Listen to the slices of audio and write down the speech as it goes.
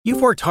You've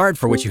worked hard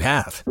for what you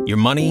have. Your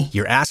money,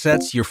 your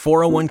assets, your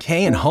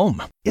 401k, and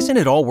home. Isn't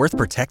it all worth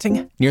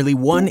protecting? Nearly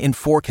 1 in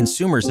 4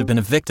 consumers have been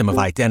a victim of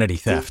identity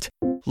theft.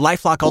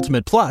 LifeLock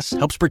Ultimate Plus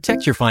helps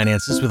protect your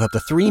finances with up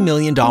to $3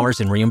 million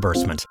in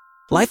reimbursement.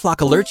 LifeLock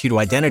alerts you to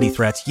identity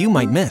threats you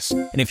might miss.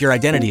 And if your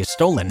identity is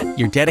stolen,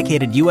 your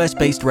dedicated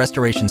U.S.-based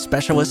restoration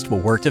specialist will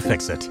work to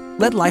fix it.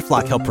 Let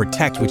LifeLock help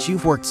protect what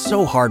you've worked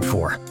so hard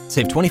for.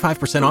 Save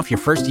 25% off your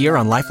first year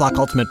on LifeLock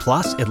Ultimate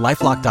Plus at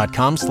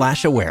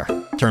LifeLock.com/aware.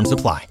 Terms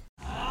apply.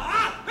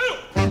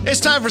 It's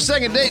time for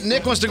second date.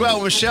 Nick wants to go out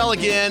with Michelle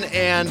again,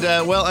 and,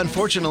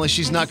 unfortunately,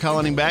 she's not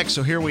calling him back,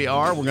 so here we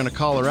are. We're going to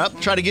call her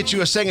up. Try to get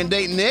you a second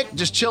date, Nick.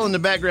 Just chill in the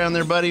background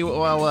there, buddy,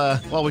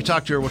 while we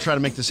talk to her. We'll try to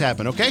make this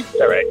happen, okay?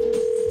 All right.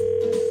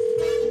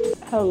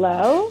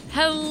 Hello?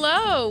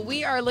 Hello.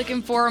 We are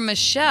looking for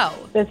Michelle.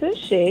 This is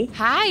she.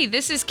 Hi,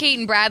 this is Cait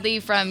and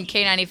Bradley from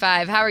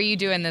K95. How are you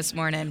doing this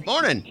morning?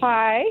 Morning.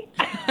 Hi.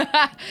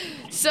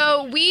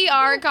 So we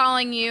are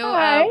calling you.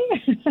 Hi.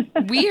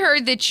 We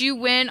heard that you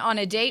went on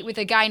a date with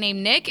a guy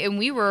named Nick, and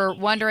we were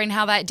wondering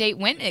how that date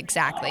went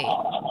exactly.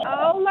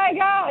 Oh, my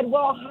God.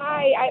 Well,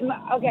 hi.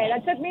 Okay,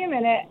 that took me a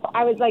minute.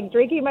 I was,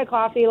 drinking my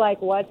coffee,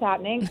 what's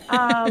happening?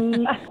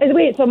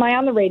 Wait, so am I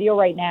on the radio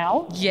right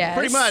now? Yes.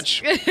 Pretty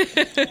much.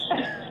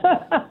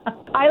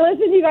 I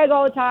listen to you guys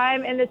all the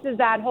time, and this is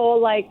that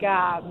whole,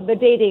 the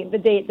dating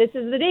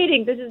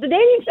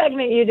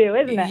segment you do,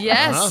 isn't it?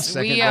 Yes,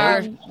 second we date.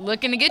 are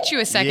looking to get you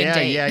a second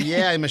date.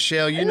 Yeah,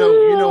 Michelle. You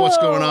know what's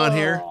going on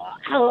here.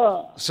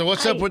 Oh. So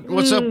what's up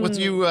with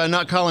you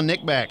not calling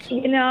Nick back?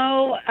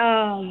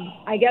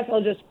 I guess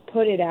I'll just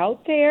put it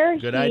out there.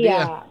 Good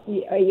idea.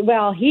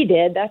 Well, he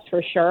did, that's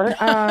for sure.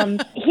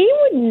 He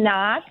would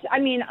not.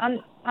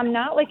 I'm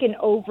not an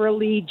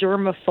overly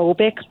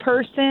germophobic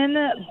person,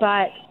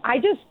 but I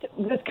just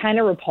was kind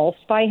of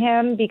repulsed by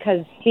him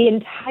because the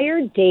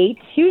entire date,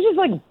 he was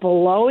just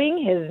blowing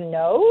his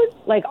nose,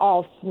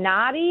 all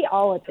snotty,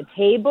 all at the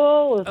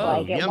table. It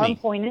was yummy. At one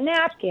point a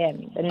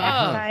napkin. The next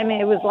time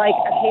it was a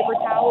paper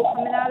towel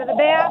coming out of the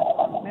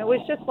bathroom. It was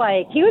just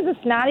he was a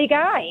snotty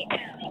guy.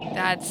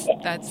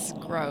 That's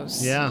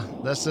gross. Yeah,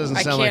 that doesn't sound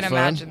like fun. I can't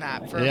imagine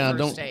that for a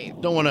first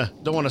date. Don't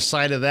want a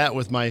side of that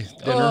with my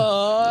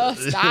dinner.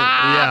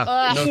 Stop.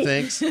 Yeah, no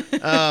thanks.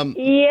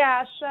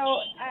 Yeah, so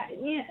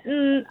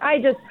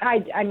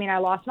I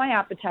lost my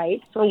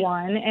appetite for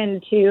one,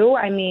 and two,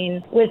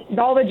 with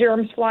all the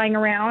germs flying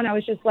around, I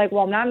was just well,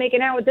 I'm not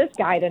making out with this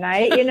guy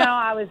tonight.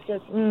 I was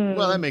just.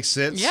 Well, that makes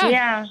sense.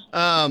 Yeah.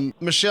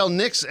 Michelle,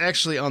 Nick's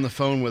actually on the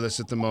phone with us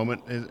at the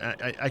moment.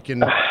 I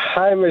can.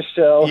 Hi,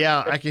 Michelle.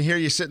 Yeah, I can hear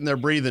you sitting there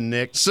breathing,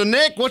 Nick. So,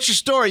 Nick, what's your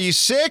story? You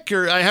sick,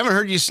 or I haven't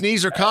heard you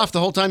sneeze or cough the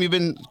whole time you've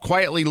been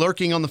quietly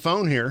lurking on the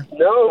phone here.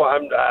 No,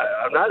 I'm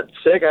not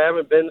sick. I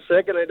haven't been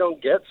sick, and I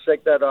don't get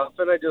sick that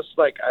often. I just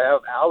I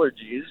have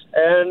allergies,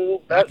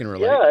 and I can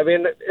relate. Yeah,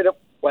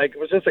 it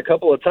was just a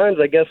couple of times.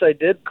 I guess I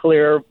did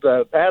clear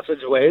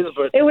passageways,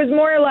 but it was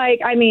more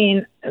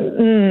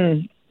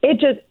it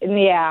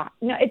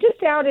just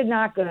sounded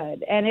not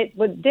good, and it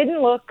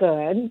didn't look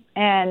good,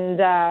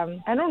 and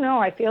I don't know.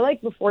 I feel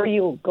before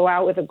you go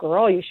out with a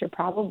girl, you should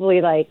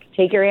probably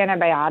take your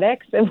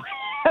antibiotics and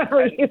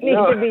whatever you need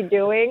to be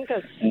doing.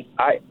 Cause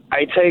I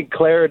take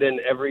Claritin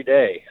every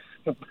day.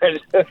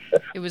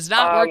 It was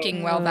not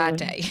working well that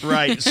day.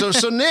 Right. So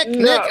Nick,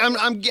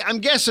 I'm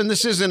guessing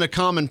this isn't a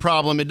common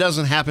problem. It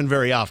doesn't happen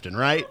very often,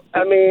 right?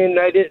 I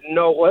didn't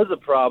know it was a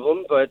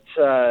problem, but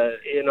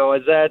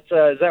is that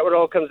what it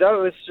all comes down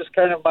to? It's just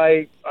kind of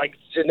my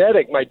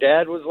genetic. My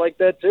dad was like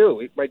that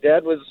too. My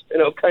dad was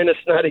kind of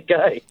snotty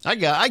guy. I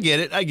get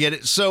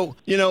it. So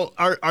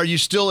are you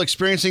still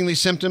experiencing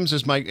these symptoms?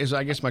 Is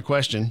I guess my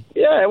question.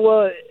 Yeah.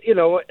 Well,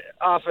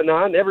 off and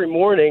on every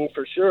morning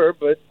for sure,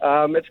 but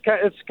it's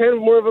kind of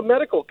more of a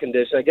medical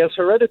condition, I guess,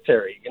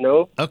 hereditary.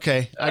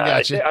 Okay, I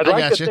got you. I'd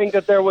like to think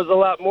that there was a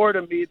lot more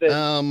to me than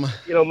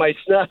my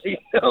snotty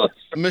nose.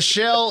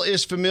 Michelle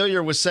is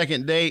familiar with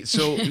second date,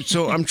 so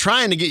I'm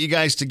trying to get you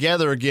guys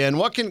together again.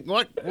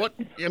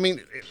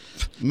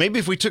 Maybe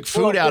if we took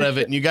food out of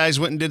it and you guys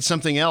went and did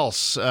something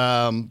else,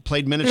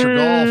 played miniature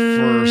golf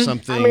or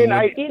something.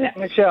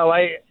 Michelle,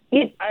 I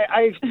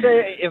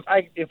say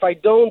if I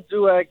don't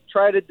do it, I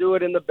try to do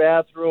it in the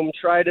bathroom.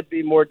 Try to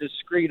be more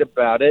discreet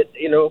about it.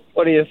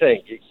 What do you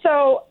think?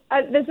 So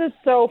this is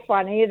so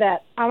funny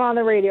that I'm on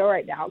the radio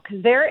right now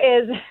because there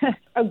is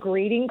a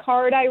greeting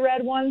card I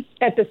read once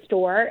at the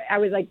store. I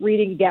was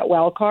reading get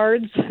well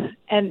cards,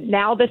 and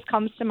now this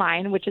comes to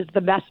mind, which is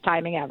the best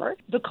timing ever.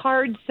 The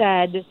card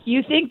said,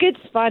 "You think it's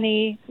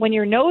funny when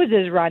your nose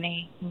is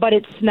runny, but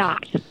it's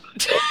not."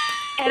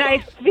 And I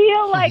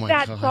feel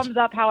that sums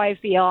up how I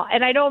feel.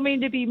 And I don't mean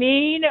to be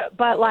mean,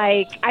 but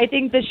I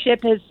think the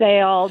ship has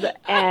sailed,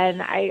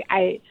 and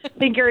I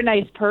think you're a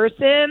nice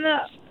person.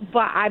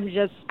 but I'm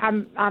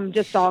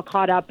just all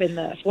caught up in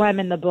the phlegm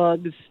and the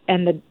bugs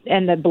and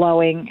the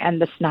blowing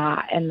and the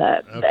snot and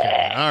the.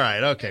 Okay. All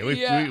right. Okay. We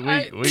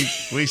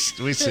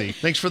see.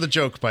 Thanks for the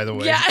joke, by the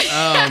way. Yeah.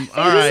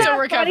 All right. Still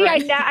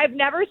recovering. I've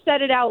never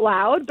said it out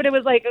loud, but it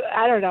was like,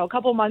 I don't know, a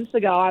couple months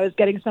ago, I was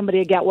getting somebody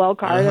a get well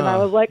card, and I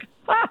was like,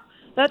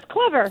 that's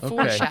clever. Okay.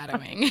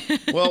 Foreshadowing.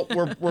 Well,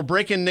 we're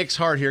breaking Nick's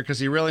heart here because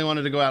he really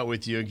wanted to go out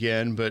with you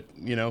again, but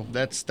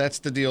that's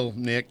the deal,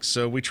 Nick.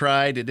 So we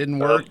tried, it didn't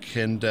work,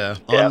 and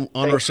on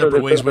our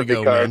separate ways we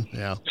go, man.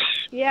 Yeah.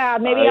 Yeah,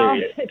 maybe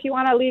if you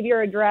want to leave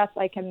your address,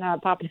 I can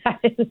pop that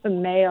in the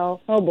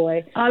mail. Oh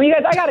boy, you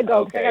guys, I gotta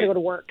go because I gotta go to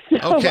work.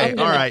 So Okay,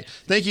 all right.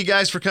 Thank you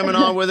guys for coming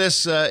on with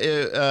us.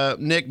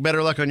 Nick,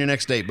 better luck on your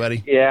next date,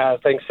 buddy. Yeah,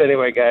 thanks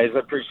anyway, guys. I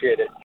appreciate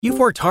it. You've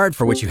worked hard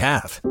for what you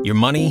have. Your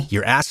money,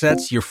 your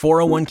assets, your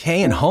 401k,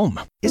 and home.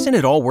 Isn't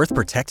it all worth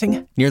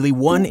protecting? Nearly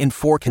 1 in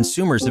 4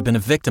 consumers have been a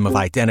victim of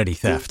identity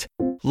theft.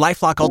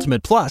 LifeLock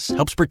Ultimate Plus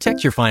helps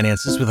protect your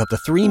finances with up to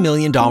 $3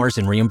 million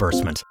in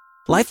reimbursement.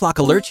 LifeLock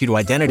alerts you to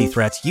identity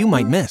threats you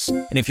might miss.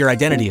 And if your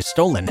identity is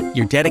stolen,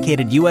 your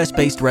dedicated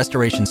U.S.-based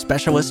restoration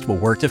specialist will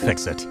work to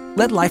fix it.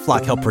 Let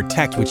LifeLock help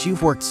protect what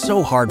you've worked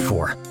so hard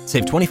for.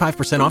 Save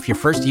 25% off your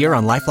first year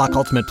on LifeLock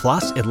Ultimate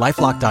Plus at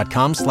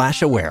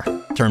LifeLock.com/aware.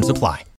 Terms apply.